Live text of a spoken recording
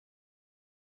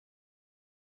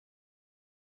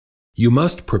You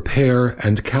must prepare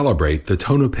and calibrate the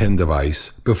Tono-Pen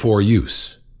device before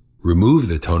use. Remove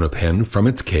the Tono-Pen from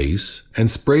its case and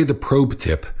spray the probe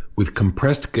tip with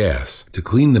compressed gas to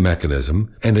clean the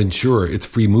mechanism and ensure its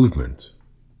free movement.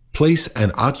 Place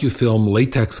an Ocu-Film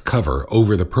latex cover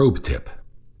over the probe tip.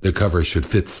 The cover should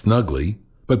fit snugly,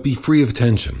 but be free of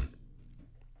tension.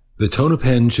 The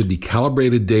Tono-Pen should be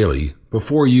calibrated daily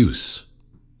before use.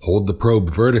 Hold the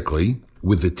probe vertically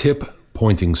with the tip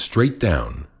pointing straight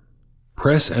down.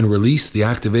 Press and release the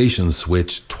activation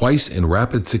switch twice in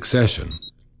rapid succession.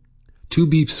 2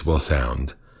 beeps will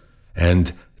sound,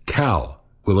 and CAL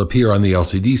will appear on the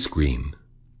LCD screen.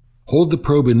 Hold the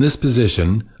probe in this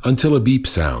position until a beep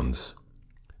sounds.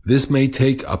 This may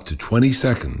take up to 20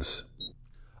 seconds.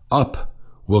 UP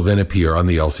will then appear on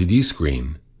the LCD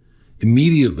screen.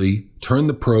 Immediately turn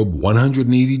the probe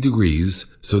 180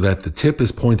 degrees so that the tip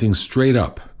is pointing straight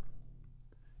up.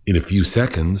 In a few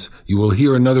seconds, you will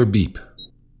hear another beep.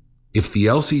 If the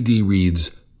LCD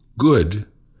reads good,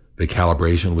 the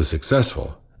calibration was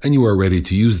successful and you are ready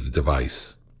to use the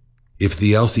device. If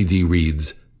the LCD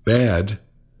reads bad,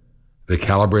 the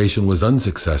calibration was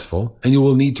unsuccessful and you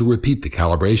will need to repeat the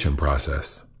calibration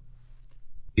process.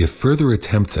 If further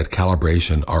attempts at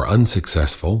calibration are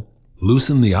unsuccessful,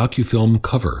 loosen the Ocu-Film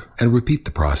cover and repeat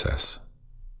the process.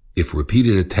 If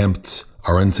repeated attempts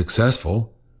are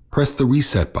unsuccessful, press the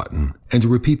reset button and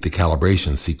repeat the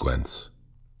calibration sequence.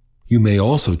 You may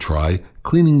also try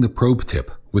cleaning the probe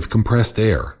tip with compressed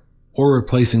air or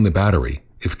replacing the battery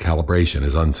if calibration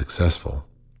is unsuccessful.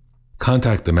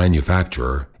 Contact the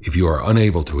manufacturer if you are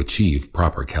unable to achieve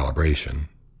proper calibration.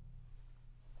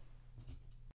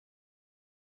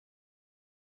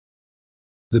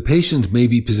 The patient may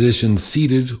be positioned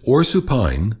seated or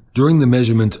supine during the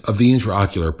measurement of the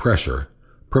intraocular pressure,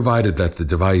 provided that the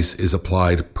device is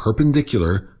applied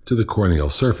perpendicular to the corneal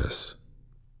surface.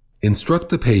 Instruct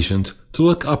the patient to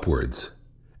look upwards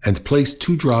and place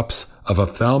 2 drops of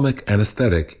ophthalmic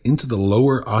anesthetic into the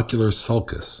lower ocular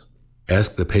sulcus.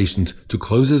 Ask the patient to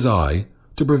close his eye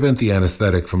to prevent the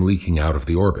anesthetic from leaking out of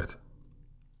the orbit.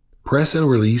 Press and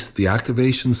release the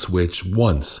activation switch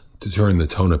once to turn the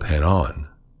Tono-Pen on.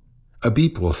 A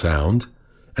beep will sound,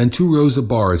 and 2 rows of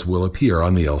bars will appear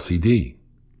on the LCD.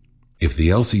 If the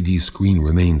LCD screen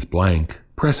remains blank,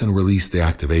 press and release the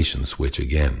activation switch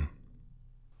again.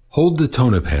 Hold the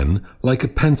Tono-Pen like a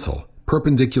pencil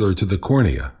perpendicular to the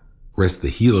cornea. Rest the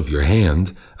heel of your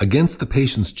hand against the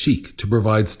patient's cheek to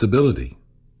provide stability.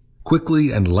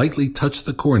 Quickly and lightly touch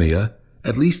the cornea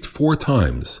at least 4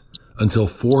 times until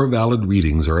 4 valid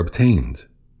readings are obtained.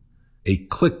 A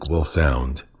click will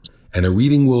sound, and a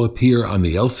reading will appear on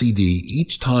the LCD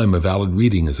each time a valid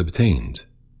reading is obtained.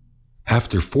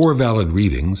 After 4 valid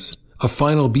readings, a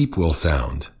final beep will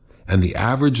sound, and the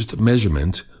averaged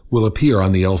measurement will appear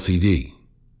on the LCD.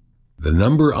 The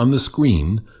number on the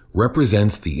screen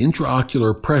represents the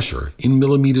intraocular pressure in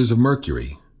millimeters of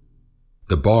mercury.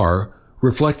 The bar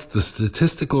reflects the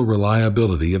statistical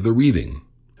reliability of the reading.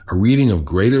 A reading of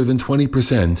greater than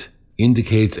 20%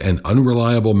 indicates an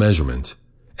unreliable measurement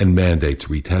and mandates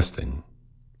retesting.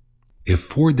 If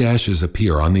 4 dashes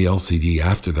appear on the LCD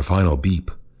after the final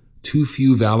beep, too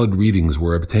few valid readings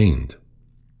were obtained.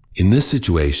 In this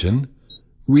situation,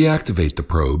 reactivate the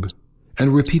probe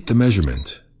and repeat the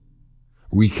measurement.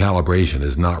 Recalibration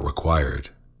is not required.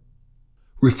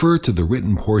 Refer to the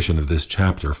written portion of this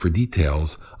chapter for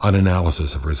details on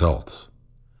analysis of results.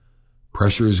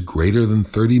 Pressures greater than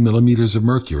 30 millimeters of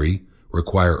mercury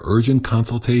require urgent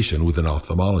consultation with an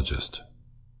ophthalmologist.